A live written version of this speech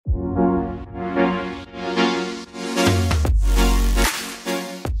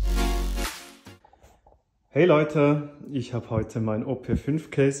Hey Leute, ich habe heute mein OP5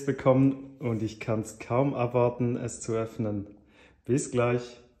 Case bekommen und ich kann es kaum abwarten, es zu öffnen. Bis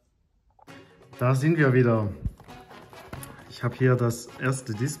gleich. Da sind wir wieder. Ich habe hier das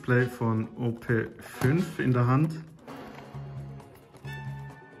erste Display von OP5 in der Hand.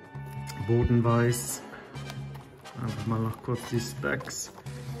 Bodenweiß. Einfach mal noch kurz die Specs.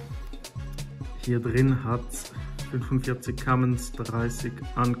 Hier drin hat 45 Commons, 30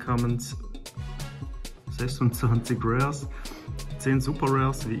 Uncommons, 26 Rares, 10 Super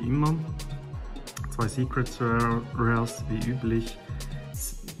Rares wie immer, 2 Secret Rares wie üblich.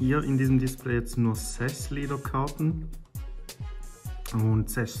 Hier in diesem Display jetzt nur 6 Leader-Karten und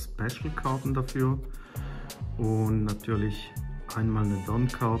 6 Special-Karten dafür. Und natürlich einmal eine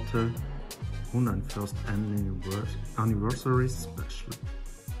Don-Karte und ein First Anniversary Special.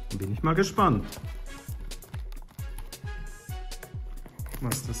 Bin ich mal gespannt,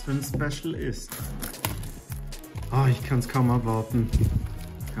 was das für ein Special ist. Ah, ich kann es kaum erwarten.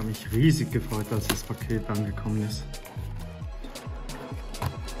 Ich habe mich riesig gefreut, als das Paket angekommen ist.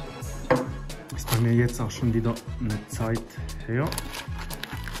 Ist bei mir jetzt auch schon wieder eine Zeit her.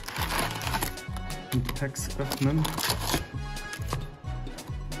 Die Packs öffnen.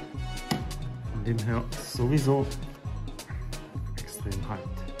 Von dem her sowieso extrem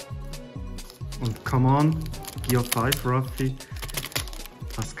hyped. Und come on, Gear 5 Ruffy.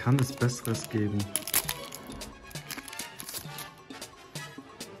 Was kann es Besseres geben?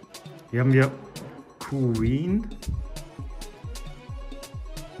 Hier haben wir Queen.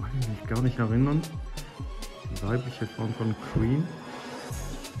 Kann ich mich gar nicht erinnern. Die weibliche Form von Queen.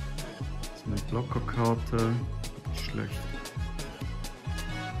 Das ist eine Blockerkarte. Nicht schlecht.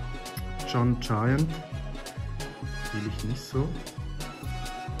 John Giant. Will ich nicht so.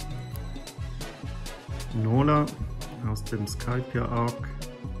 Nola aus dem Skypiea Arc.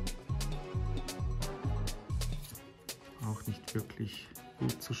 Auch nicht wirklich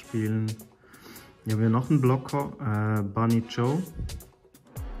gut zu spielen. Hier haben wir noch einen Blocker, Bunny Joe.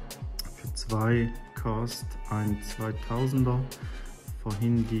 Für 2 Cost ein 2000er.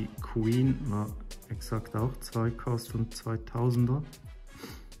 Vorhin die Queen war exakt auch 2 Cost und 2000er.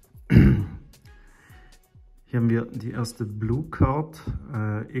 Hier haben wir die erste Blue Card,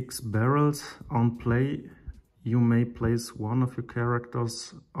 X Barrels. On play, you may place one of your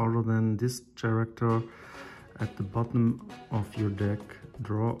characters other than this character at the bottom of your deck.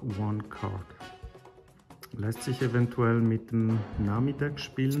 Draw one card. Lässt sich eventuell mit dem Nami-Deck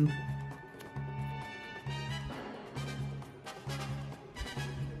spielen.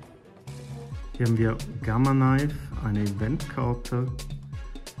 Hier haben wir Gamma Knife, eine Eventkarte.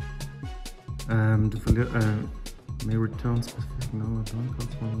 May return specific number of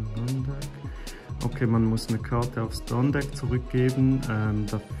cards from the Don-Deck. Okay, man muss eine Karte aufs Don-Deck zurückgeben.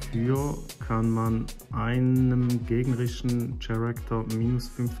 Dafür kann man einem gegnerischen Charakter minus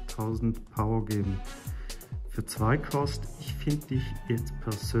 5000 Power geben. Für 2 Kost, ich finde die jetzt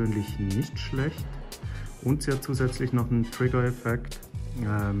persönlich nicht schlecht. Und sie hat zusätzlich noch einen Trigger-Effekt.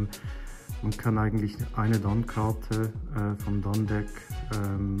 Man kann eigentlich eine Don-Karte vom Don-Deck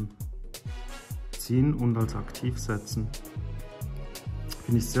ziehen und als aktiv setzen.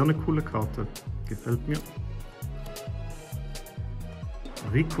 Finde ich sehr eine coole Karte. Gefällt mir.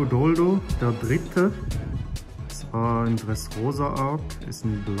 Rico Doldo, der dritte. Das war ein Dressrosa Arc, ist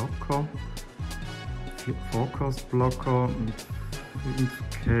ein Blocker. 4-Cost-Blocker mit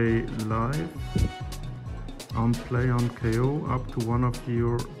 5k Life. On play on KO, up to one of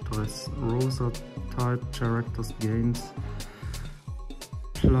your Dressrosa type characters gains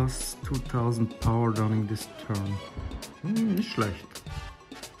plus 2000 Power during this turn. Nicht schlecht.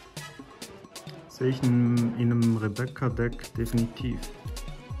 Sehe ich in einem Rebecca-Deck definitiv.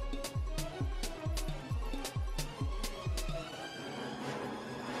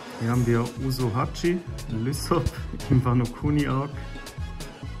 Hier haben wir Usohachi, Lysop im Wano Kuni Arc.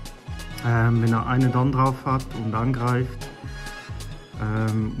 Wenn er eine Don drauf hat und angreift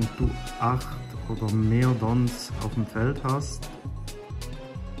und du 8 oder mehr Dons auf dem Feld hast,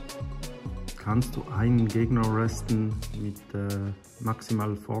 kannst du einen Gegner resten mit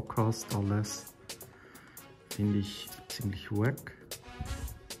maximal 4 Cost or less. Finde ich ziemlich wack.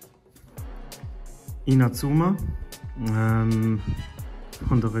 Inazuma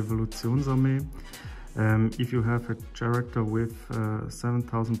von der Revolutionsarmee. If you have a character with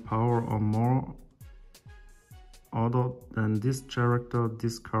 7000 power or more other than this character,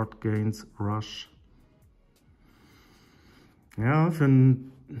 this card gains Rush. Ja, für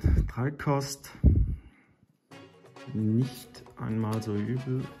einen 3-Cost nicht einmal so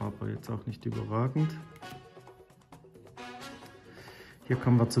übel, aber jetzt auch nicht überragend. Hier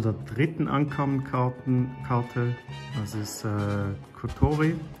kommen wir zu der dritten Ankommenkarte. Das ist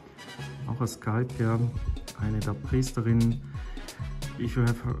Kotori, auch aus Skype, ja, eine der Priesterinnen. If you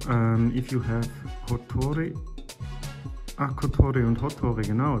have Hotori, Kotori und Hotori,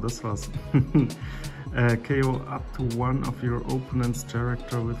 genau, das war's. KO up to one of your opponent's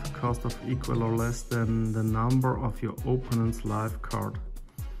character with a cost of equal or less than the number of your opponent's life card.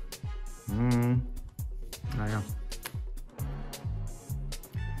 Naja.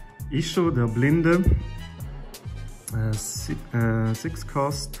 Issue, der Blinde. 6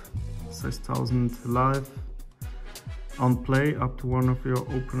 cost, 6000 life. On play, up to one of your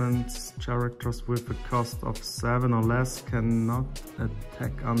opponent's characters with a cost of 7 or less cannot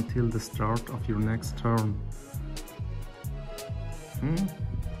attack until the start of your next turn.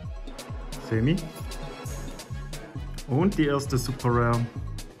 Semi. Und die erste Super Rare,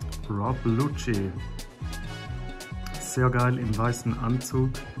 Rob Lucci. Sehr geil im weißen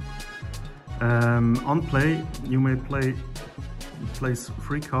Anzug. On play, you may place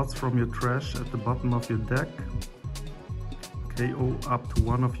 3 cards from your trash at the bottom of your deck. KO up to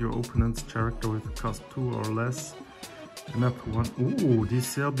one of your opponent's character with a cost 2 or less. And up to one. Die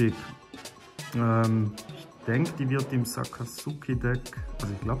ist sehr big. Ich denke, die wird im Sakazuki-Deck,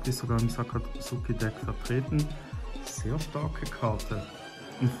 also ich glaube, die ist sogar im Sakazuki-Deck vertreten. Sehr starke Karte.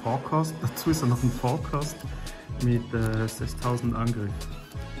 Ein Forecast, dazu ist er noch ein Forecast mit 6000 Angriff.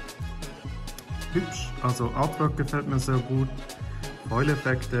 Hübsch, also Artwork gefällt mir sehr gut.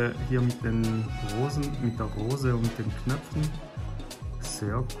 Foil-Effekte hier mit den Rosen, mit der Rose und den Knöpfen.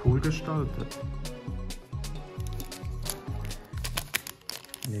 Sehr cool gestaltet.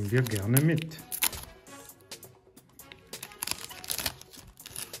 Nehmen wir gerne mit.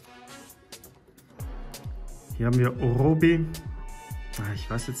 Hier haben wir Orobi. Ich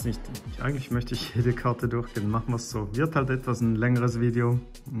weiß jetzt nicht, eigentlich möchte ich jede Karte durchgehen. Machen wir es so. Wird halt etwas ein längeres Video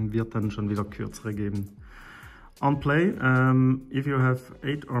und wird dann schon wieder kürzere geben. On play, if you have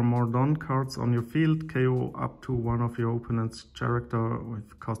 8 or more done cards on your field, KO up to one of your opponent's character with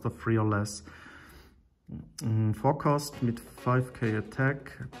cost of 3 or less. Forecast mit 5k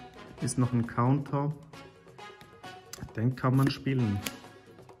Attack ist noch ein Counter. Den kann man spielen.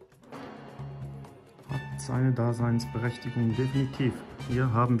 Hat seine Daseinsberechtigung definitiv.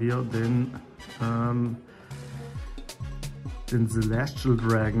 Hier haben wir den Celestial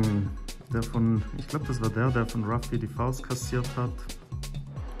Dragon. Der von, ich glaube, das war der von Ruffy die Faust kassiert hat.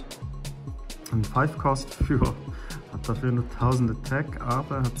 Ein 5-Cost hat dafür nur 1000 Attack,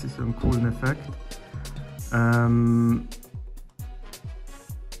 aber hat sicher einen coolen Effekt.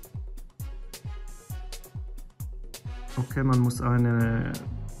 Okay, man muss eine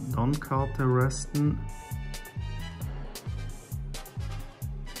Don-Karte resten.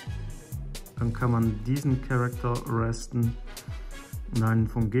 Dann kann man diesen Charakter resten. Einen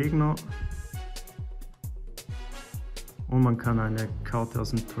vom Gegner. Und man kann eine Karte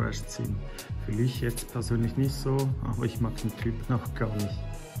aus dem Trash ziehen. Fühle ich jetzt persönlich nicht so, aber ich mag den Typ noch gar nicht.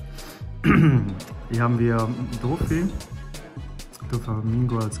 Hier haben wir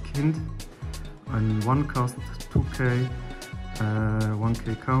Doflamingo als Kind. Ein One-Cost 2k,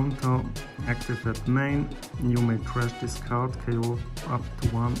 1k Counter, active at main. You may trash this card, KO up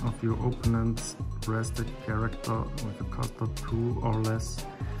to one of your opponent's rested character with a cost of 2 or less.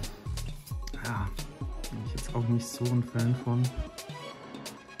 Ja, bin ich jetzt auch nicht so ein Fan von.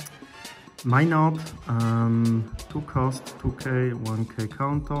 Meinart, 2 Cost, 2k, 1k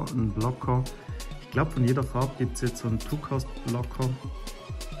Counter, ein Blocker. Ich glaube, von jeder Farbe gibt es jetzt so einen 2-Cost Blocker.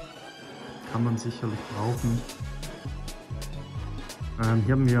 Kann man sicherlich brauchen.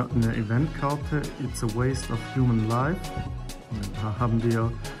 Hier haben wir eine Eventkarte, It's a Waste of Human Life. Da haben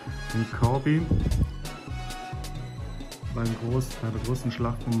wir den Corby bei der großen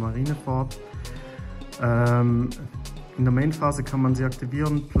Schlacht um Marineford. In der Main-Phase kann man sie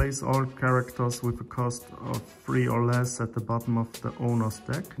aktivieren. Place all characters with a cost of 3 or less at the bottom of the owner's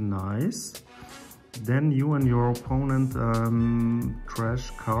deck. Nice. Then you and your opponent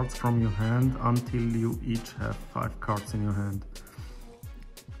trash cards from your hand until you each have 5 cards in your hand.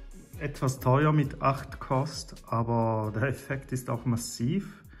 Etwas teuer mit 8 Cost, aber der Effekt ist auch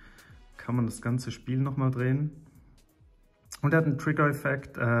massiv. Kann man das ganze Spiel nochmal drehen. Und er hat einen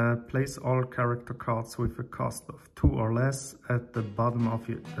Trigger-Effekt. Place all character cards with a cost of 2 or less at the bottom of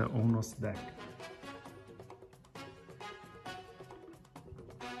the owner's deck.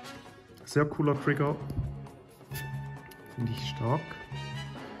 Sehr cooler Trigger. Finde ich stark.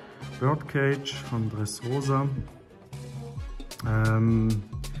 Birdcage von Dressrosa.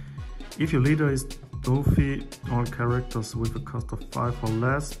 If your leader is Dofi, all characters with a cost of 5 or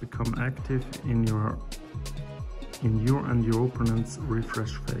less become active in your in your and your opponent's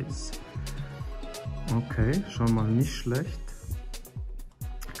refresh phase. Okay, schon mal nicht schlecht.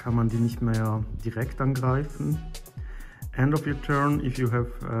 Kann man die nicht mehr direkt angreifen. End of your turn, if you have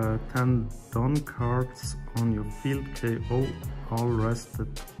 10 done cards on your field, KO all rested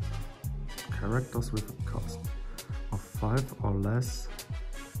characters with a cost of 5 or less,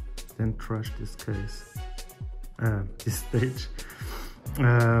 then trash this case. This stage.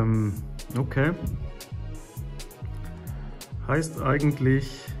 Okay. Heißt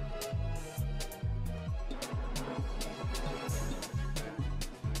eigentlich,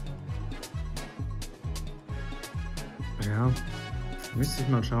 ja, müsste ich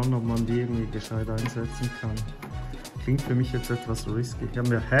mal schauen, ob man die irgendwie gescheit einsetzen kann. Klingt für mich jetzt etwas risky. Hier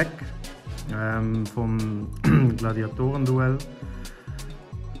haben wir Hack vom Gladiatorenduell.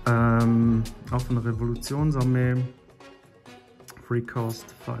 Auch von der Revolutionsarmee. Free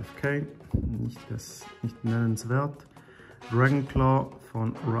Cost 5k. Nicht nennenswert. Dragonclaw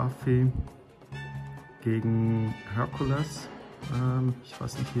von Ruffy gegen Hercules. Ich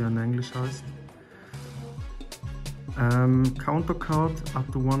weiß nicht, wie er in Englisch heißt. Counter card,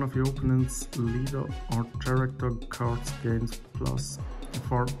 up to one of your opponent's leader or character cards gains plus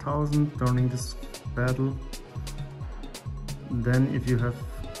 4000 during this battle. Then if you have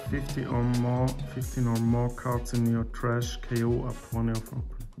 15 or more cards in your trash, KO up to one of your opponent.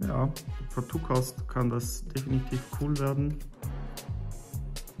 Ja, für 2 Cost kann das definitiv cool werden.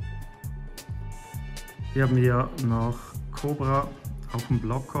 Hier haben wir noch Cobra auf dem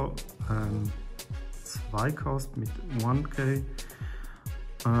Blocker. 2 Cost mit 1k.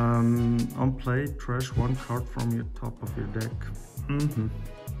 On play, trash 1 card from your top of your deck. Finde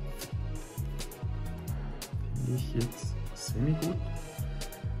ich jetzt semi-gut.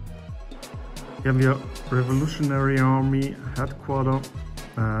 Hier haben wir Revolutionary Army Headquarter.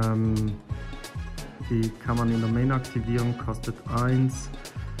 Die kann man in der Main aktivieren, kostet 1.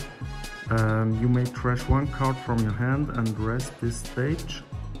 You may trash 1 card from your hand and rest this stage.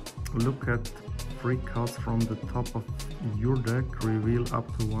 Look at 3 cards from the top of your deck, reveal up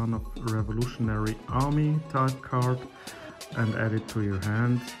to 1 of Revolutionary Army type card and add it to your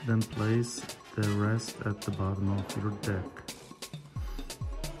hand, then place the rest at the bottom of your deck.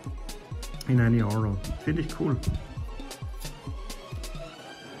 In any order. Finde ich cool.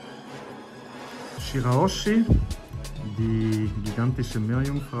 Shirahoshi, die gigantische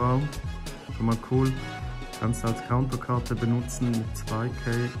Meerjungfrau. Schon mal cool. Kannst du als Counterkarte benutzen mit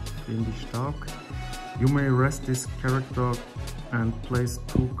 2k. Finde ich stark. You may rest this character and place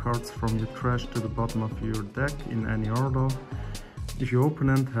 2 cards from your trash to the bottom of your deck in any order. If your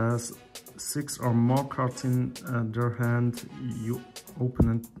opponent has 6 or more cards in their hand, your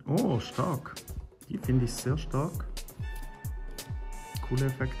opponent... Oh, stark. Die finde ich sehr stark. Coole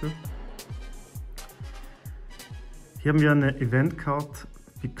Effekte. Hier haben wir eine Event Card.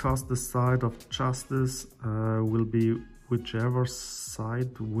 Because the side of justice will be whichever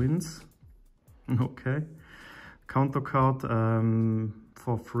side wins. Okay. Counter Card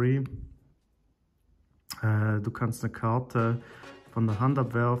for free. Du kannst eine Karte von der Hand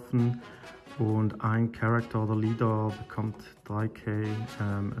abwerfen und ein Character oder Leader bekommt 3k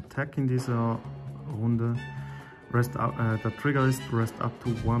Attack in dieser Runde. Der Trigger ist rest up to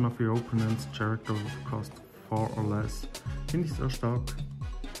one of your opponent's character cost 4 or less. Finde ich sehr stark.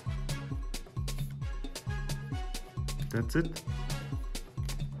 That's it.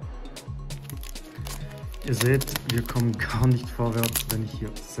 Ihr seht, wir kommen gar nicht vorwärts, wenn ich hier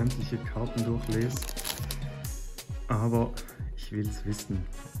sämtliche Karten durchlese. Aber ich will es wissen.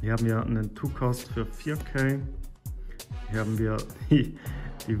 Hier haben wir einen 2-Cost für 4k. Hier haben wir die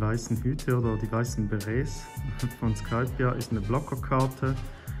weißen Hüte oder die weißen Berets von Skypia. Ist eine Blockerkarte.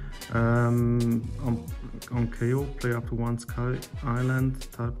 On KO, play up to 1 Sky Island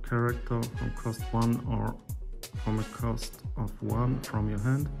type character from cost 1 or from a cost of 1 from your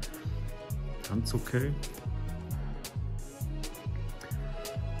hand. Ganz okay.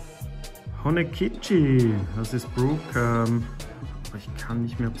 Honekichi, das ist Brooke. Aber ich kann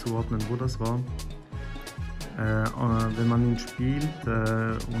nicht mehr zuordnen, wo das war. Wenn man ihn spielt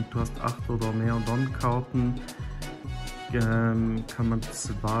und du hast 8 oder mehr Don-Karten, kann man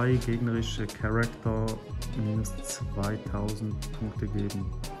 2 gegnerische Charakter minus 2000 Punkte geben.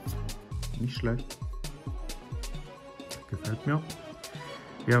 Nicht schlecht. Gefällt mir.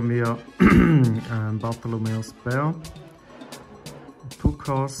 Hier haben wir Bartholomeus Bear.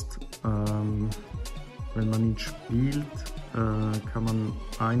 2-Cost. Wenn man ihn spielt, kann man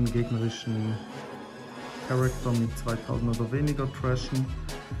einen gegnerischen Charakter mit 2000 oder weniger trashen.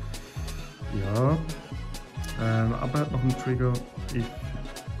 Ja. Aber er hat noch einen Trigger.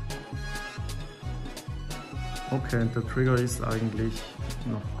 Okay, und der Trigger ist eigentlich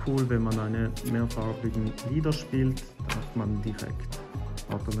noch cool, wenn man einen mehrfarbigen Leader spielt, darf man direkt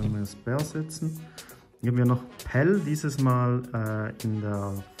autonomes Bär setzen. Hier haben wir noch Pell, dieses Mal in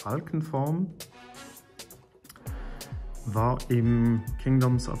der Falkenform. War im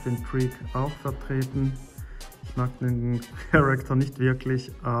Kingdoms of Intrigue auch vertreten. Ich mag den Charakter nicht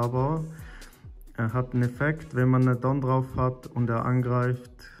wirklich, aber er hat einen Effekt, wenn man eine Don drauf hat und er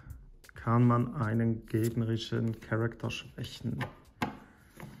angreift, kann man einen gegnerischen Charakter schwächen.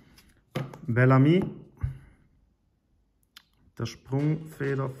 Bellamy, der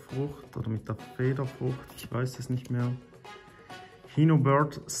Sprungfederfrucht oder mit der Federfrucht, ich weiß es nicht mehr.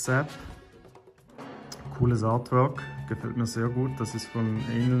 Hinobird Sap, cooles Artwork, gefällt mir sehr gut. Das ist von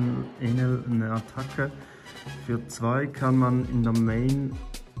EIN eine Attacke. Für 2 kann man in der Main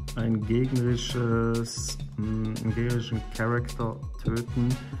einen gegnerischen Charakter töten,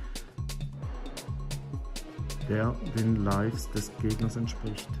 der den Lives des Gegners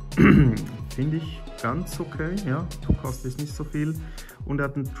entspricht. Finde ich ganz okay, ja, Cost ist nicht so viel und er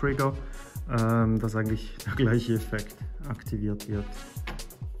hat einen Trigger, dass eigentlich der gleiche Effekt aktiviert wird.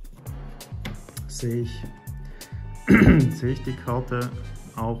 Sehe ich die Karte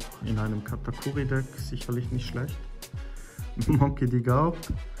auch in einem Katakuri-Deck, sicherlich nicht schlecht. Monkey the Guard.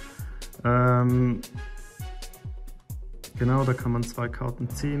 Genau, da kann man 2 Karten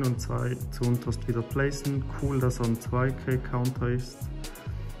ziehen und 2 zuunterst wieder placen. Cool, dass er ein 2K-Counter ist.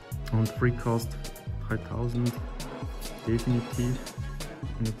 Und Free Cost 3000. Definitiv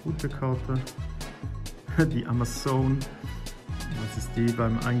eine gute Karte. Die Amazon. Das ist die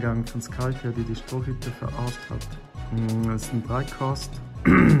beim Eingang von Skype, die Strohhütte verarscht hat. Das ist ein 3-Cost.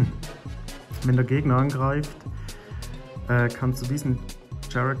 Wenn der Gegner angreift, kannst du diesen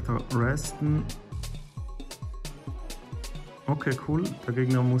Charakter resten. Okay, cool. Der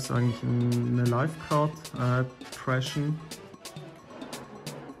Gegner muss eigentlich eine Live-Card trashen.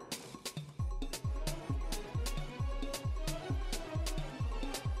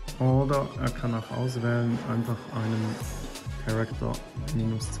 Oder er kann auch auswählen, einfach einem Charakter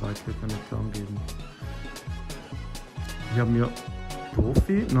 -2 Turn geben. Hier haben wir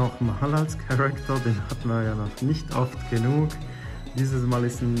Profi nochmal als Charakter, den hatten wir ja noch nicht oft genug. Dieses Mal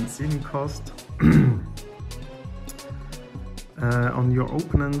ist ein 7-Cost. On your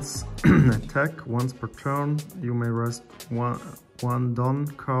opponent's attack once per turn, you may rest one Don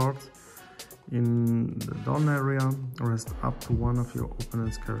card in the Don area. Rest up to one of your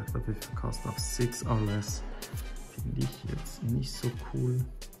opponent's character with a cost of 6 or less. Finde ich jetzt nicht so cool.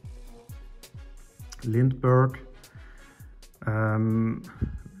 Lindbergh, wenn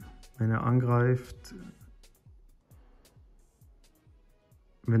er angreift,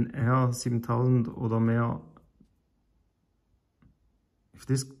 wenn er 7000 oder mehr. If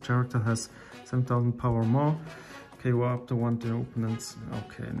this character has 7000 power more, KO up to one to your opponents.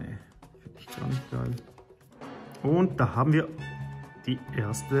 Okay, nee, finde ich gar nicht geil. Und da haben wir die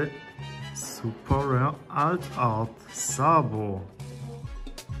erste Super Rare Alt Art Sabo.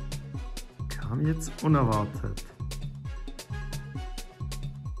 Kam jetzt unerwartet.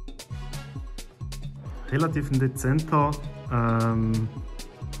 Relativ ein dezenter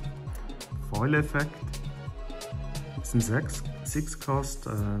Foil-Effekt. Das ist ein 6-Cost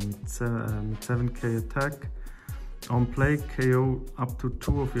mit 7k Attack. On play, KO up to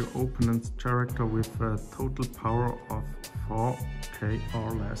 2 of your opponent's character with a total power of 4k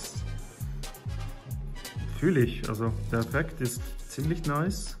or less. Fühle ich, also der Effekt ist ziemlich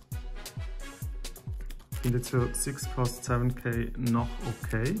nice. Ich finde jetzt für 6-Cost 7k noch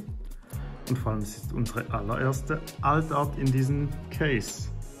okay. Und vor allem, es ist unsere allererste Altart in diesem Case.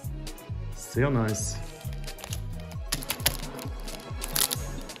 Sehr nice.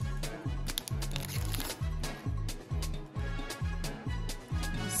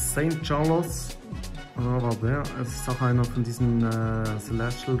 St. Charles, war der, es ist auch einer von diesen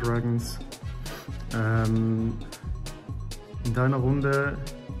Celestial Dragons. In deiner Runde,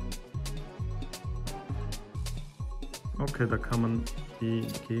 okay, da kann man die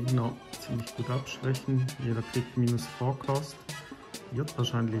Gegner ziemlich gut abschwächen. Jeder kriegt -4 Cost. Wird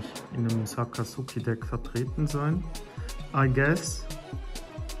wahrscheinlich in einem Sakazuki-Deck vertreten sein. I guess.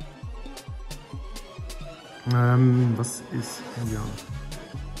 Was ist ja?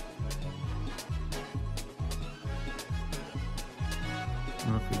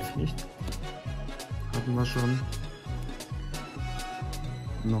 Natürlich nicht. Hatten wir schon.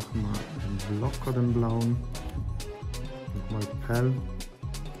 Nochmal den Blocker, den blauen. Nochmal Pell.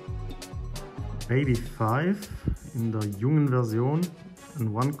 Baby 5 in der jungen Version. Ein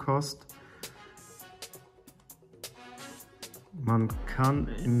One-Cost. Man kann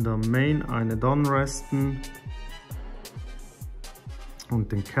in der Main eine Don resten.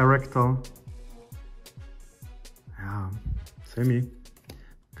 und den Charakter. Ja, semi.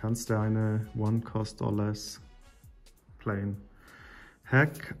 Kannst du eine One Cost or Less playen.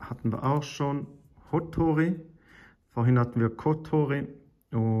 Hack hatten wir auch schon. Hotori. Vorhin hatten wir Kotori.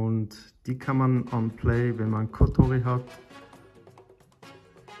 Und die kann man on Play, wenn man Kotori hat.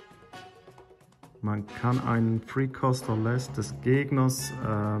 Man kann einen Free Cost or Less des Gegners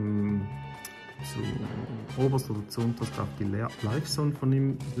zu oberst oder zu unterst auf die Life Zone von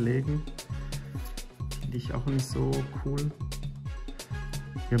ihm legen. Finde ich auch nicht so cool.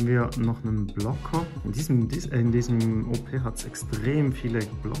 Hier haben wir noch einen Blocker. In diesem OP hat es extrem viele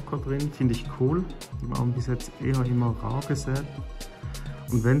Blocker drin. Finde ich cool. Die waren bis jetzt eher immer rar gesät.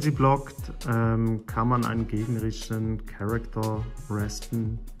 Und wenn sie blockt, kann man einen gegnerischen Charakter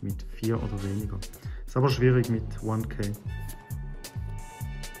resten mit 4 oder weniger. Ist aber schwierig mit 1k.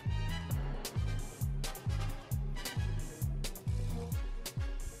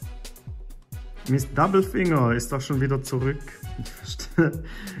 Miss Doublefinger ist auch schon wieder zurück. Ich verstehe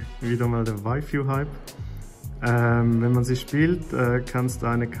wieder mal der Waifu-Hype. Wenn man sie spielt, kannst du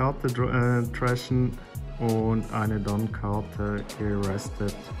eine Karte trashen und eine Don-Karte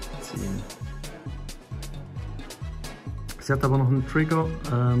gerestet ziehen. Sie hat aber noch einen Trigger,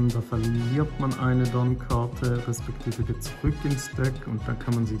 da verliert man eine Don-Karte, respektive geht zurück ins Deck und dann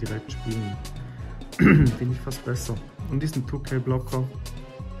kann man sie direkt spielen. Finde ich fast besser. Und diesen 2K-Blocker,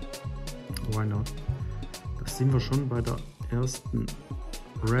 why not? Da sind wir schon bei der ersten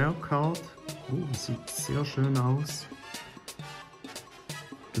Rare Card. Sieht sehr schön aus.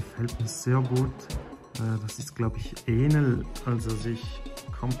 Gefällt mir sehr gut. Das ist, glaube ich, Enel, als er sich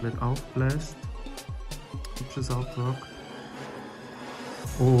komplett aufbläst. Hübsches Artwork.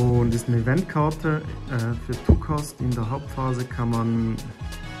 Und ist eine Eventkarte für 2-Cost. In der Hauptphase kann man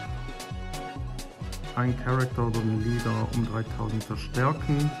einen Charakter oder einen Leader um 3000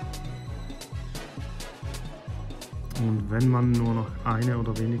 verstärken. Und wenn man nur noch ein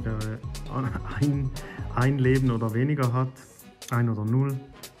Leben oder weniger hat, 1 oder 0,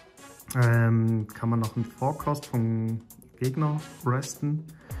 kann man noch einen Forecast vom Gegner resten.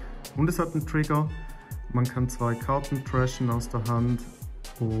 Und es hat einen Trigger. Man kann 2 Karten trashen aus der Hand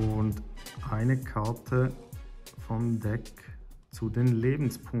und eine Karte vom Deck zu den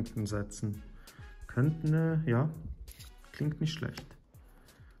Lebenspunkten setzen. Könnte, ja, klingt nicht schlecht.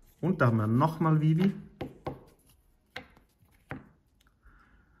 Und da haben wir nochmal Vivi.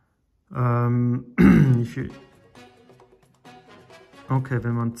 Okay,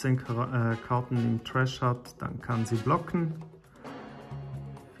 wenn man 10 Karten im Trash hat, dann kann sie blocken.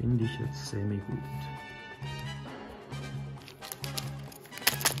 Finde ich jetzt semi gut.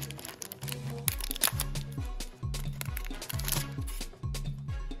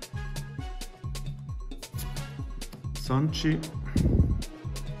 Sanchi,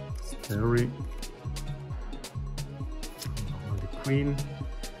 Scary, nochmal die Queen,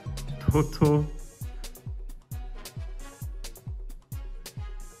 Toto,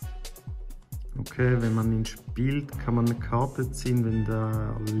 okay, wenn man ihn spielt, kann man eine Karte ziehen, wenn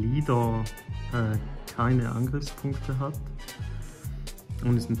der Leader keine Angriffspunkte hat.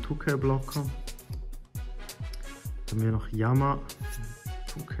 Und ist ein 2K-Blocker. Dann haben wir noch Yama,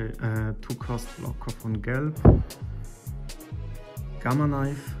 2-Cost-Blocker von Gelb. Gamma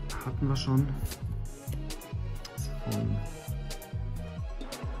Knife hatten wir schon. Von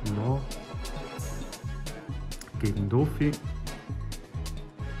Law. Gegen Dofi.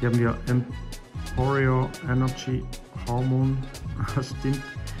 Hier haben wir Emporio Energy Hormone. Stimmt.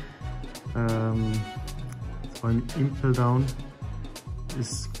 Das war ein Impel Down.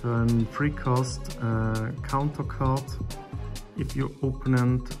 Ist für einen Free Cost Counter Card.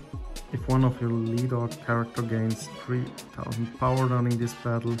 If one of your leader character gains 3000 power during this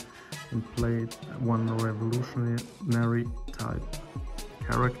battle and played one revolutionary type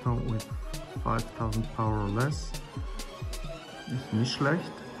character with 5000 power or less. Ist nicht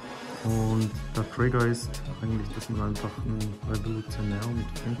schlecht. Und der Trigger ist eigentlich, dass man einfach einen Revolutionär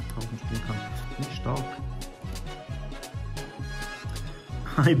mit 5000 spielen kann. Nicht stark.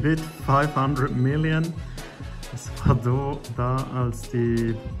 I bid 500 million. Das war da, als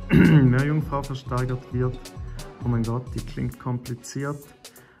die Meerjungfrau versteigert wird. Oh mein Gott, die klingt kompliziert.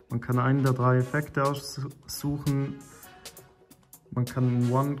 Man kann einen der 3 Effekte aussuchen. Man kann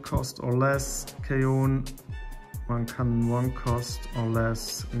One Cost or Less KO'en. Man kann One Cost or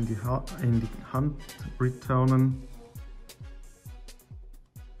Less in die Hand returnen.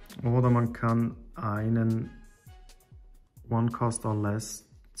 Oder man kann einen One Cost or Less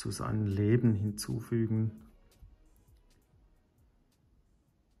zu seinem Leben hinzufügen.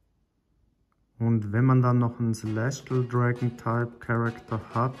 Und wenn man dann noch einen Celestial Dragon Type Character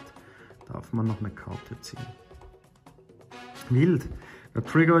hat, darf man noch eine Karte ziehen. Wild. The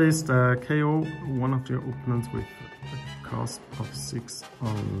trigger is the KO one of your opponents with a cost of 6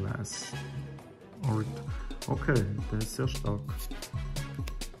 or less. Okay, der ist sehr stark.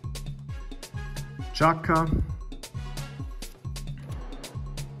 Chaka.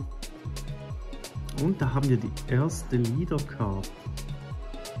 Und da haben wir die erste Leader-Card.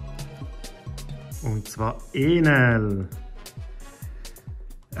 Und zwar Enel.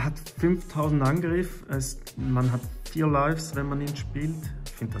 Er hat 5000 Angriff. Man hat 4 Lives, wenn man ihn spielt.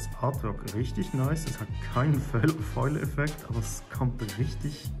 Ich finde das Artwork richtig nice. Es hat keinen Foil-Effekt, aber es kommt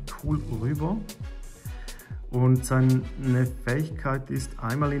richtig cool rüber. Und seine Fähigkeit ist,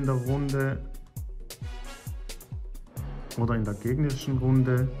 einmal in der Runde oder in der gegnerischen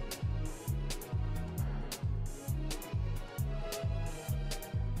Runde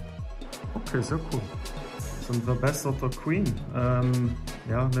okay, sehr cool. So ein verbesserter Queen.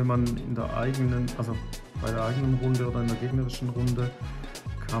 Ja, wenn man in der eigenen, also bei der eigenen Runde oder in der gegnerischen Runde,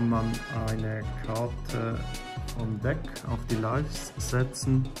 kann man eine Karte vom Deck auf die Lives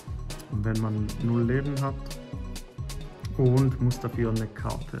setzen, wenn man 0 Leben hat, und muss dafür eine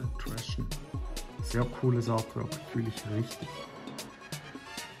Karte trashen. Sehr cooles Artwork, fühle ich richtig.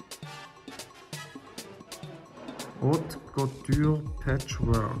 Haute Couture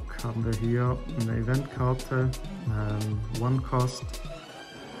Patchwork haben wir hier eine Eventkarte, One Cost.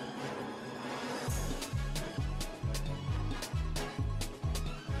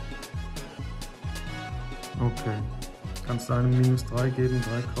 Okay, kannst du einem -3 geben,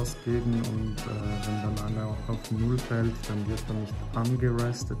 3 Cost geben, und wenn dann einer auf 0 fällt, dann wird er nicht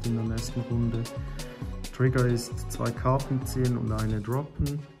angerestet in der nächsten Runde. Trigger ist 2 Karten ziehen und eine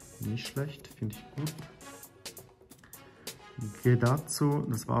droppen, nicht schlecht, finde ich gut. Dazu,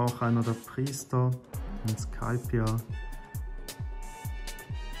 das war auch einer der Priester in Skypia.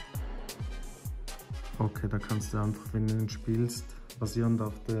 Okay, da kannst du einfach, wenn du ihn spielst, basierend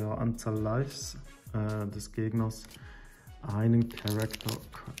auf der Anzahl Lives des Gegners, einen Charakter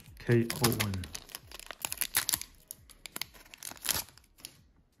KO'en.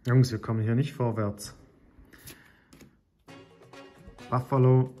 Jungs, wir kommen hier nicht vorwärts.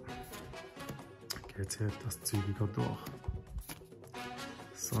 Buffalo geht hier etwas zügiger durch.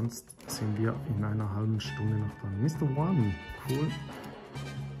 Sonst sind wir in einer halben Stunde noch dran. Mr. One, cool.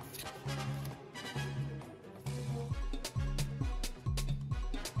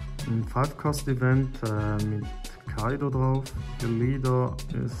 Ein 5-Cost-Event mit Kaido drauf. Der Leader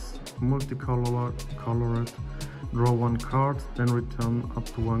ist multicolored. Draw 1 card, then return up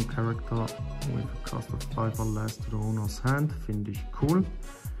to 1 character with a cost of 5 or less to the owner's hand. Finde ich cool.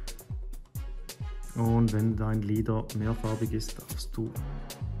 Und wenn dein Leader mehrfarbig ist, darfst du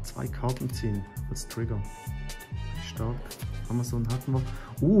 2 Karten ziehen als Trigger. Stark. Amazon hatten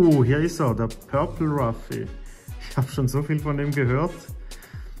wir. Hier ist er, der Purple Ruffy. Ich habe schon so viel von dem gehört.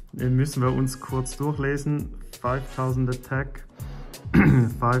 Den müssen wir uns kurz durchlesen. 5000 Attack,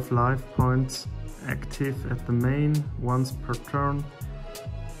 5 Life Points, active at the main, once per turn.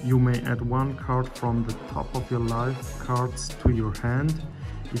 You may add 1 card from the top of your life cards to your hand.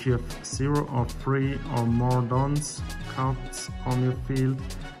 If you have 0 or 3 or more dons cards on your field,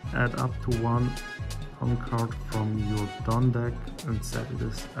 add up to 1 home card from your Don deck and set it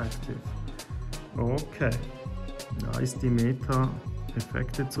as active. Okay, da ist die Meta,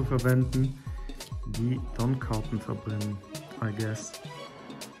 Effekte zu verwenden, die Don-Karten verbrennen, I guess.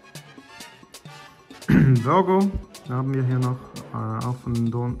 Virgo haben wir hier noch, auch von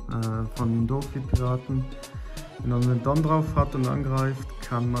den Dofi-Piraten. Wenn man einen Don drauf hat und angreift,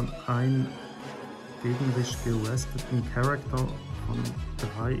 kann man einen gegnerisch geresteten Charakter von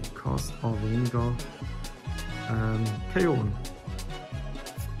 3 Cost oder weniger KO'en.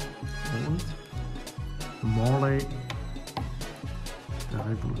 Und Morley, der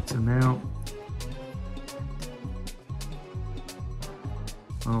Revolutionär.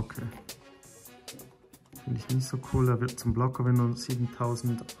 Okay. Finde ich nicht so cool. Er wird zum Blocker, wenn er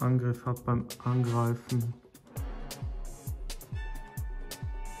 7000 Angriff hat beim Angreifen.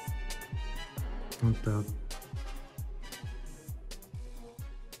 Und der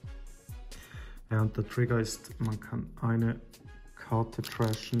Trigger ist, man kann eine Karte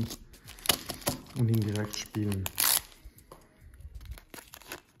trashen und ihn direkt spielen.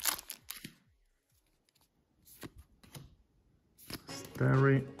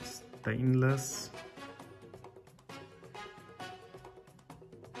 Starry, Stainless.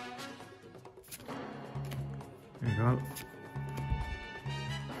 Egal.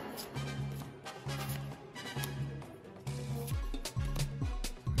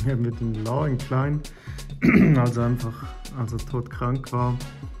 Hier haben wir den Law in klein, also einfach, als er todkrank war.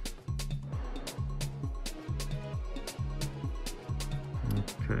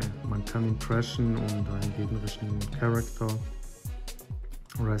 Okay, man kann ihn trashen und einen gegnerischen Charakter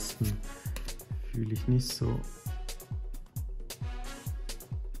resten. Fühle ich nicht so.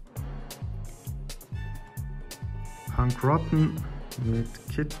 Punk Rotten mit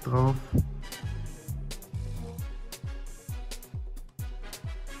Kit drauf.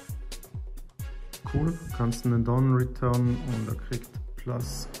 Cool, kannst einen Don return und er kriegt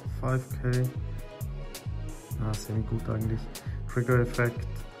plus 5k. Ah, semi gut eigentlich. Trigger Effekt,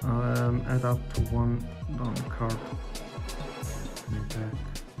 add up to one down card.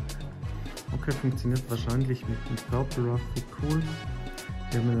 Okay, funktioniert wahrscheinlich mit dem Purple Ruffy, cool.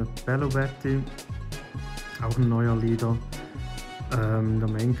 Wir haben eine Bellobetti, auch ein neuer Leader. In der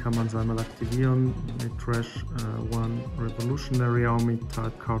Main kann man es einmal aktivieren mit Trash one Revolutionary Army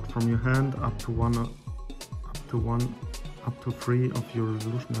type card from your hand up to three of your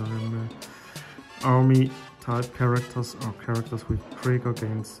Revolutionary Army type characters or characters with trigger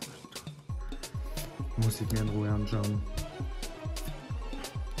gains. Muss ich mir in Ruhe anschauen.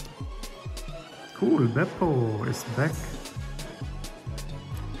 Cool, Beppo ist back.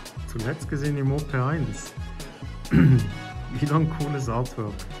 Zuletzt gesehen im OP1. Wieder ein cooles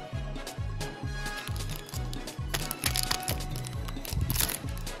Artwork.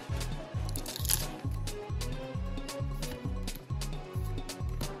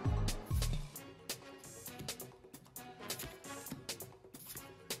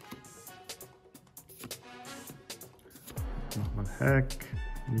 Nochmal Hack,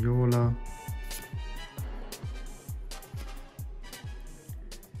 Viola,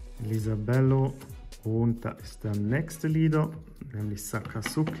 Elisabello. Und da ist der nächste Leader, nämlich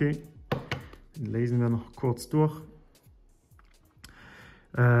Sakazuki. Den lesen wir noch kurz durch.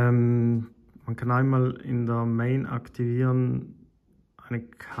 Man kann einmal in der Main aktivieren,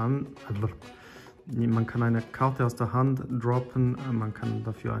 man kann eine Karte aus der Hand droppen, man kann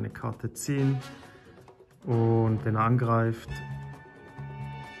dafür eine Karte ziehen und wenn er angreift,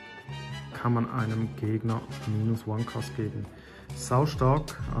 kann man einem Gegner -1 Cost geben. Sau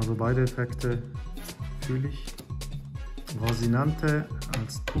stark, also beide Effekte fühle ich. Rosinante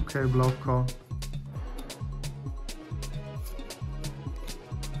als 2K Blocker.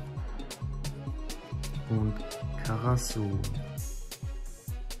 Und Karasu.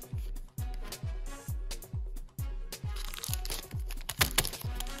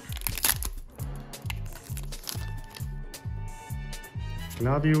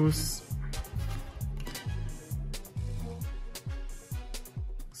 Gladius.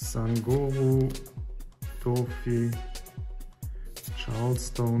 Sangoru, Tofi,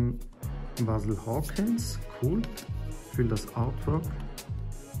 Charleston, Basil Hawkins, cool, für das Artwork,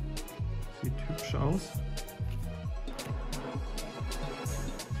 sieht hübsch aus.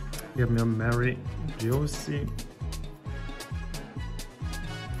 Hier haben wir Mary Josie,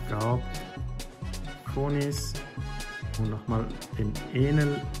 Garb, Konis und nochmal den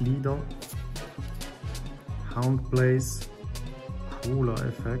Enel-Leader, Houndblaze. Cooler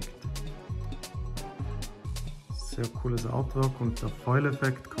Effekt. Sehr cooles Artwork und der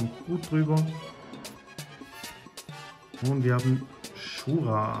Foil-Effekt kommt gut drüber. Und wir haben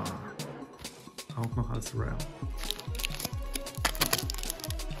Shura. Auch noch als Rare.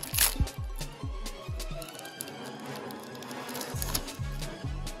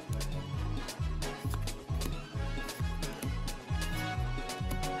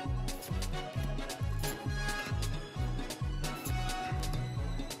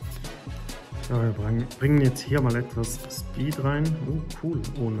 Ja, wir bringen jetzt hier mal etwas Speed rein. Oh, cool,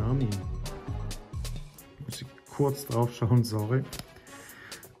 Onami. Muss ich kurz drauf schauen, sorry.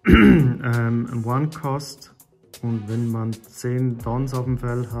 Ein One-Cost und wenn man 10 Dons auf dem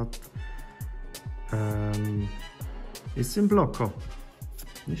Feld hat, ist im Blocker.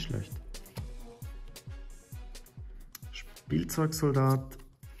 Nicht schlecht. Spielzeugsoldat.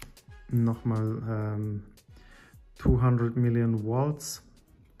 Nochmal 200 Million Waltz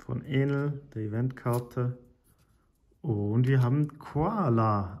von Enel, der Eventkarte. Und wir haben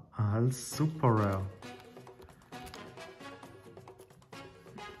Koala als Super Rare.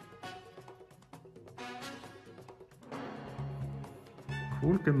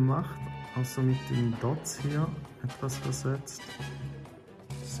 Cool gemacht, also mit den Dots hier etwas versetzt.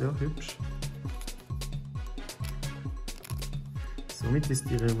 Sehr hübsch. Somit ist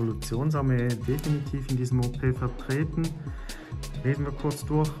die Revolutionsarmee definitiv in diesem OP vertreten. Lesen wir kurz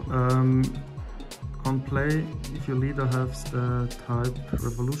durch. On play, if your leader has the type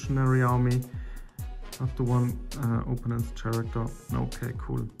Revolutionary Army, After one opponent's character. Okay,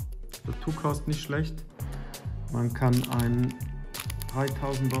 cool. Der 2-Cost nicht schlecht. Man kann einen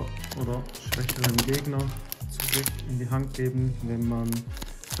 3000er oder schwächeren Gegner zurück in die Hand geben, wenn man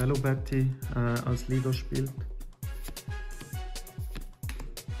Fellow Betty als Leader spielt.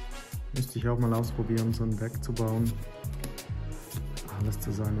 Müsste ich auch mal ausprobieren, so ein Deck zu bauen. Alles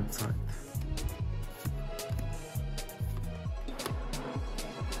zu seiner Zeit.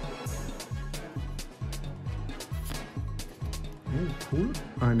 Oh, cool.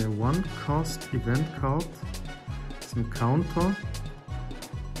 Eine One-Cost Event Card. Das ist ein Counter.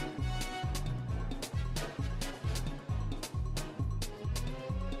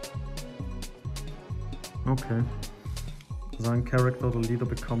 Okay. Sein Charakter oder Leader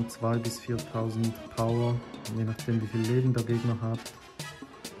bekommt 2.000 bis 4.000 Power, je nachdem wie viel Leben der Gegner hat.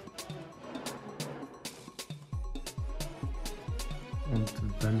 Und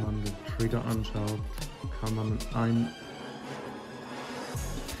wenn man den Trigger anschaut, kann man ein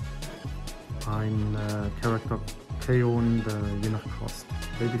Charakter KO'en, je nach Cost.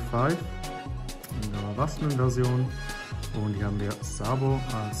 OP05 in der erwachsenen Version. Und hier haben wir Sabo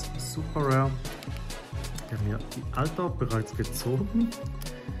als Super Rare. Hier haben wir die Alter bereits gezogen.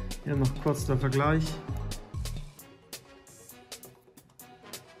 Hier noch kurz der Vergleich.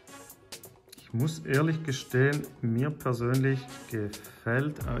 Ich muss ehrlich gestehen, mir persönlich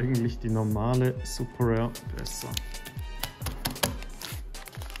gefällt eigentlich die normale Super Rare besser.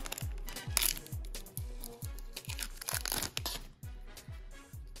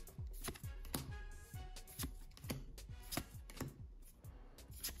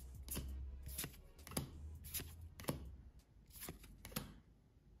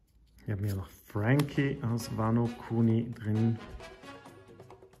 Hier haben wir noch Frankie aus Wano Kuni drin.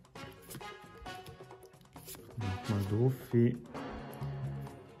 Nochmal Dofi.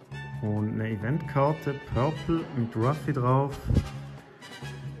 Und eine Eventkarte, Purple mit Ruffy drauf.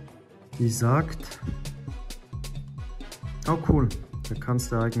 Die sagt, oh cool, da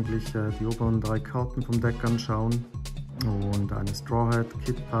kannst du eigentlich die oberen 3 Karten vom Deck anschauen. Und eine Straw Hat,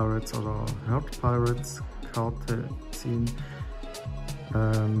 Kid Pirates oder Herd Pirates Karte ziehen.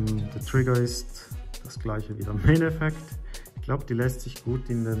 Der Trigger ist das gleiche wie der Main Effekt. Ich glaube, die lässt sich gut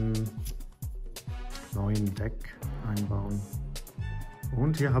in den neuen Deck einbauen.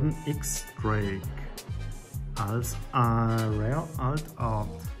 Und wir haben X-Drake als Rare Alt Art.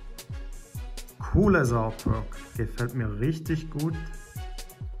 Cooles Artwork, gefällt mir richtig gut.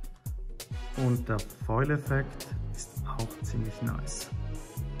 Und der Foil-Effekt ist auch ziemlich nice.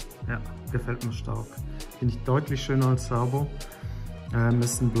 Ja, gefällt mir stark. Finde ich deutlich schöner als Sabo.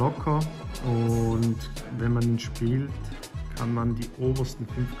 Das ist ein Blocker und wenn man ihn spielt, kann man die obersten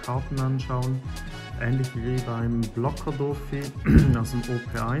 5 Karten anschauen. Ähnlich wie beim Blocker Dofi aus dem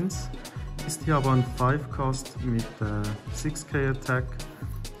OP1. Ist hier aber ein 5-Cost mit 6k Attack.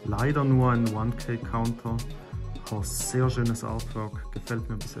 Leider nur ein 1k Counter. Aber sehr schönes Artwork, gefällt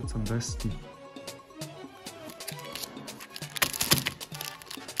mir bis jetzt am besten.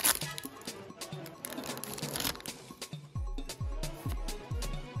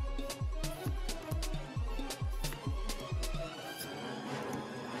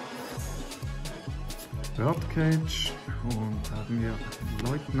 Birdcage und da haben wir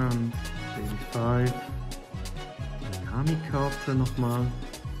Leutnant, OP05, Dynamikkarte nochmal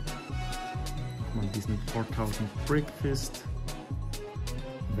diesen 4000 Brick Fist,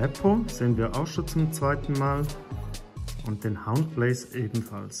 Beppo sehen wir auch schon zum zweiten Mal und den Houndblaze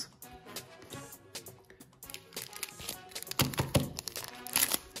ebenfalls.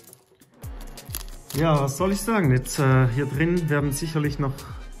 Ja, was soll ich sagen? Jetzt hier drin werden sicherlich noch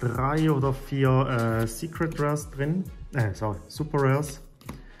 3 oder 4 Secret Rares drin, Super Rares.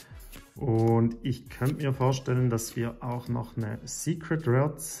 Und ich könnte mir vorstellen, dass wir auch noch eine Secret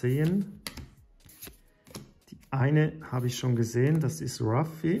Rare sehen. Die eine habe ich schon gesehen, das ist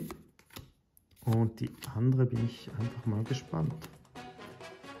Ruffy. Und die andere bin ich einfach mal gespannt.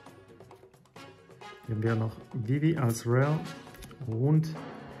 Hier haben wir noch Vivi als Rare und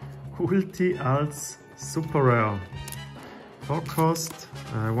Ulti als Super Rare. 4-Cost,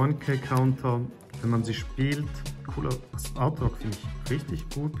 1k Counter, wenn man sie spielt. Cooler Artwork, finde ich richtig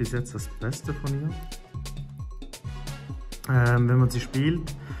gut, bis jetzt das Beste von ihr. Wenn man sie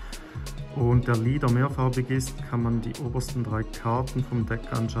spielt und der Leader mehrfarbig ist, kann man die obersten 3 Karten vom Deck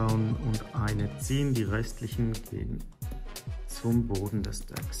anschauen und eine ziehen, die restlichen gehen zum Boden des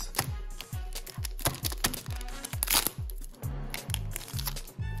Decks.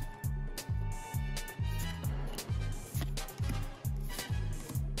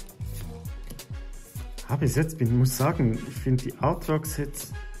 Bis jetzt, ich muss sagen, ich finde die Artworks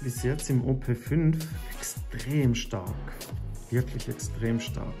jetzt bis jetzt im OP5 extrem stark. Wirklich extrem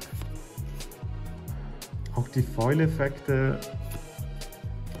stark. Auch die Foil-Effekte.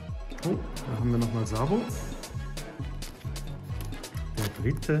 Oh, da haben wir nochmal Sabo. Der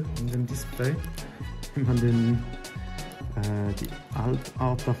dritte in dem Display. Wenn man die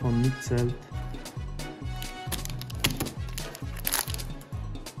Altart davon mitzählt.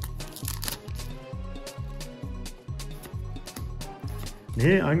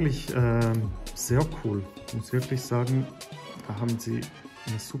 Nee, eigentlich sehr cool. Ich muss wirklich sagen, da haben sie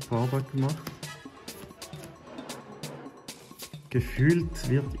eine super Arbeit gemacht. Gefühlt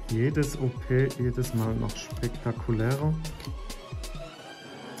wird jedes OP jedes Mal noch spektakulärer.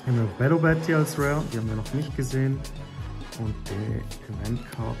 Wir haben Bello Betty als Rare, die haben wir noch nicht gesehen. Und die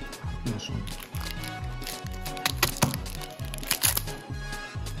Event Card hatten wir schon.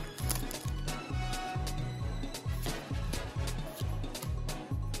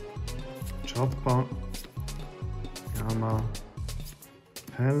 Chopper, Yama,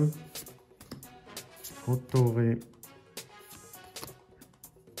 Hell, Hotori,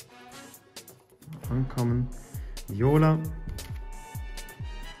 Ankommen, Viola,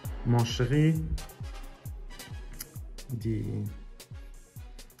 Mancherie, die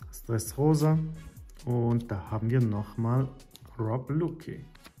Stress Rosa und da haben wir nochmal Rob Lucky.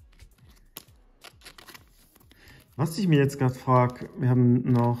 Was ich mir jetzt gerade frage, wir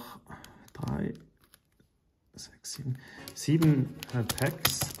haben noch 3, 6, 7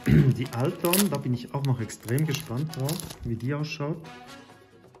 Packs. Die Alton, da bin ich auch noch extrem gespannt drauf, wie die ausschaut.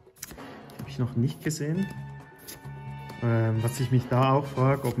 Habe ich noch nicht gesehen. Was ich mich da auch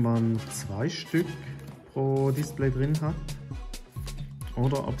frage, ob man 2 Stück pro Display drin hat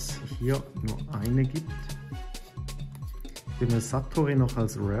oder ob es hier nur eine gibt. Wir haben Satori noch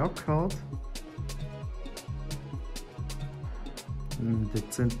als Rare Card. Einen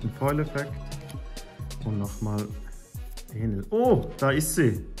dezenten Foil-Effekt und nochmal Enel. Oh, da ist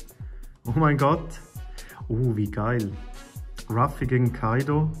sie! Oh mein Gott! Oh, wie geil! Ruffy gegen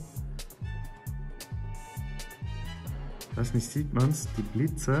Kaido. Ich weiß nicht, sieht man es? Die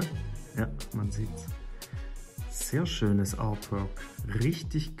Blitze. Ja, man sieht es. Sehr schönes Artwork.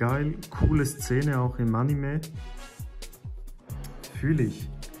 Richtig geil. Coole Szene auch im Anime. Fühle ich.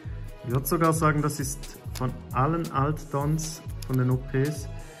 Ich würde sogar sagen, das ist von allen Altdons, von den OPs,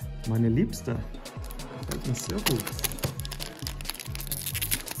 meine liebste. Gefällt mir sehr gut.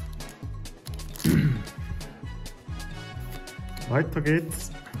 Weiter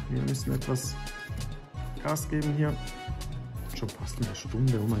geht's. Wir müssen etwas Gas geben hier. Schon fast eine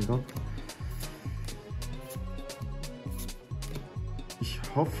Stunde, oh mein Gott. Ich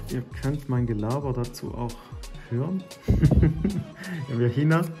hoffe, ihr könnt mein Gelaber dazu auch hören. Hier haben wir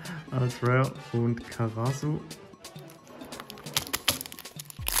Hina als Rare und Karasu.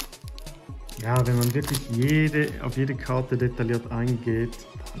 Ja, wenn man wirklich auf jede Karte detailliert eingeht,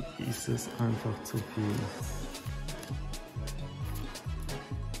 dann ist es einfach zu viel.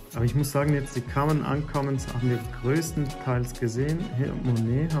 Aber ich muss sagen, jetzt die Kamen Ankommens haben wir größtenteils gesehen. Hier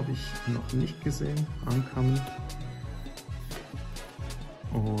Monet habe ich noch nicht gesehen. Ankommen.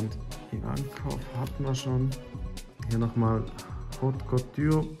 Und Ivankauf hatten wir schon. Hier nochmal Haute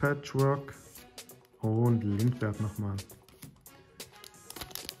Couture Patchwork und Lindbergh nochmal.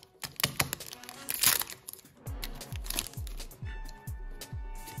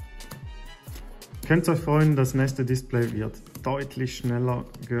 Könnt ihr euch freuen, das nächste Display wird deutlich schneller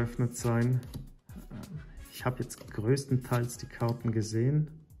geöffnet sein. Ich habe jetzt größtenteils die Karten gesehen,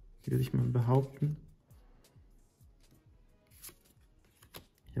 würde ich mal behaupten.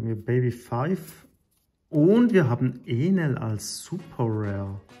 Hier haben wir Baby 5 und wir haben Enel als Super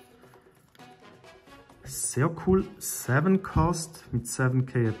Rare. Sehr cool. 7 Cost mit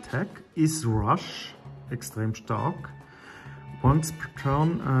 7k Attack. Ist Rush. Extrem stark. Once per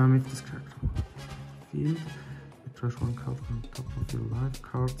turn mit this character field. You trash one card from the top of your life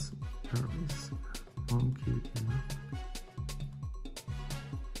cards. There is one key enough.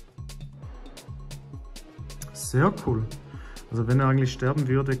 Sehr cool. Also wenn er eigentlich sterben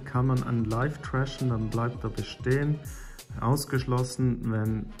würde, kann man einen Live trashen, dann bleibt er bestehen. Ausgeschlossen,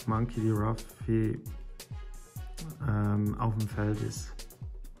 wenn Monkey D. Ruffy auf dem Feld ist.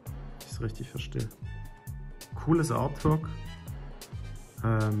 Wenn ich es richtig verstehe. Cooles Artwork.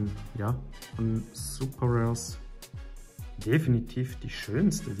 Ja, von Super Rares definitiv die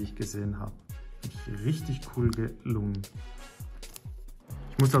schönste, die ich gesehen habe. Richtig cool gelungen.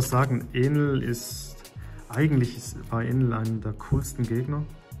 Ich muss auch sagen, Enel ist, eigentlich war Enel einer der coolsten Gegner.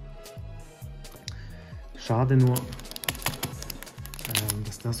 Schade nur,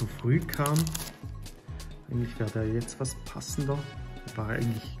 dass der so früh kam. Eigentlich wäre der jetzt was passender. War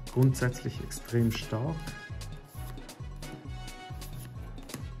eigentlich grundsätzlich extrem stark.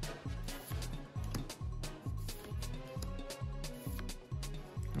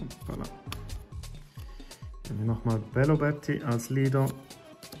 Hier nochmal Bello Betty als Leader.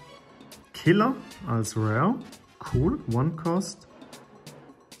 Killer als Rare. Cool, One Cost.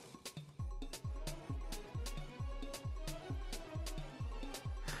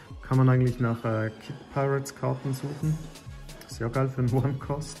 Kann man eigentlich nach Kid Pirates Karten suchen. Ist ja geil für einen One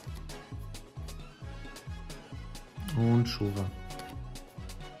Cost. Und Shura.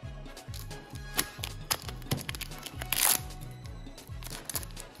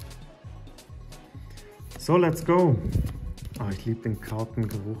 So, let's go. Oh, ich liebe den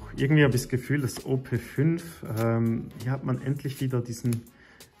Kartengeruch. Irgendwie habe ich das Gefühl, das OP5, hier hat man endlich wieder diesen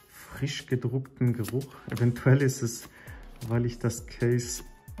frisch gedruckten Geruch. Eventuell ist es, weil ich das Case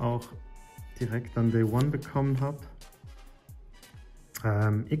auch direkt an Day One bekommen habe.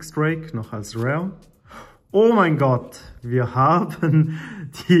 X-Drake noch als Rare. Oh mein Gott, wir haben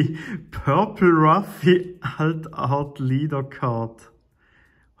die Purple Ruffy Alt Art Leader Card.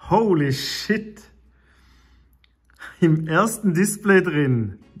 Holy shit! Im ersten Display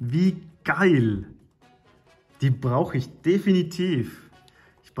drin. Wie geil! Die brauche ich definitiv.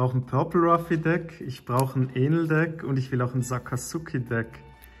 Ich brauche ein Purple Ruffy Deck, ich brauche ein Enel Deck und ich will auch ein Sakazuki Deck.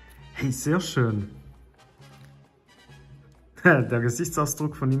 Hey, sehr schön. Der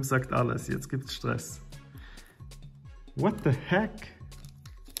Gesichtsausdruck von ihm sagt alles. Jetzt gibt's Stress. What the heck?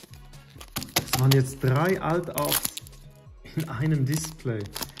 Das waren jetzt 3 Alt-Arts in einem Display.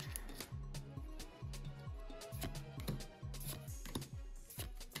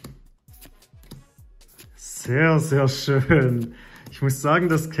 Sehr, sehr schön. Ich muss sagen,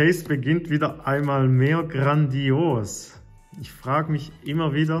 das Case beginnt wieder einmal mehr grandios. Ich frage mich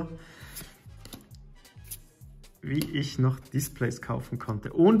immer wieder, wie ich noch Displays kaufen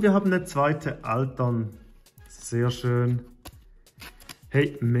konnte. Und wir haben eine zweite Altern. Sehr schön.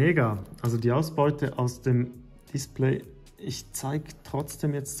 Hey, mega. Also die Ausbeute aus dem Display. Ich zeige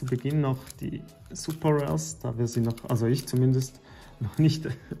trotzdem jetzt zu Beginn noch die Super Rares, da wir sie noch, also ich zumindest, noch nicht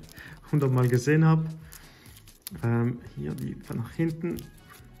 100 Mal gesehen habe. Hier die von nach hinten.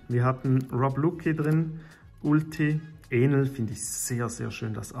 Wir hatten Rob Lucky drin, Ulti, Enel finde ich sehr, sehr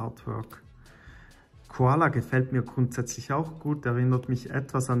schön, das Artwork. Koala gefällt mir grundsätzlich auch gut, erinnert mich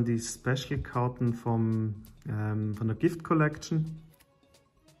etwas an die Special-Karten von der Gift Collection.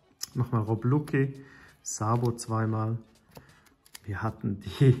 Nochmal Rob Lucky, Sabo zweimal. Wir hatten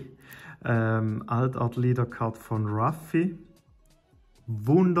die Alt Art Leader Card von Ruffy.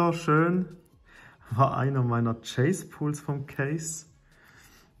 Wunderschön. War einer meiner Chase Pools vom Case.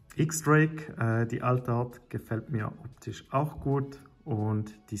 X-Drake, die Alt Art, gefällt mir optisch auch gut.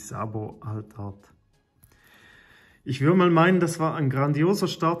 Und die Sabo Alt Art. Ich würde mal meinen, das war ein grandioser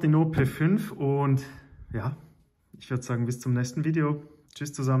Start in OP5 und ja, ich würde sagen, bis zum nächsten Video.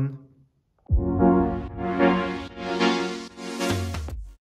 Tschüss zusammen.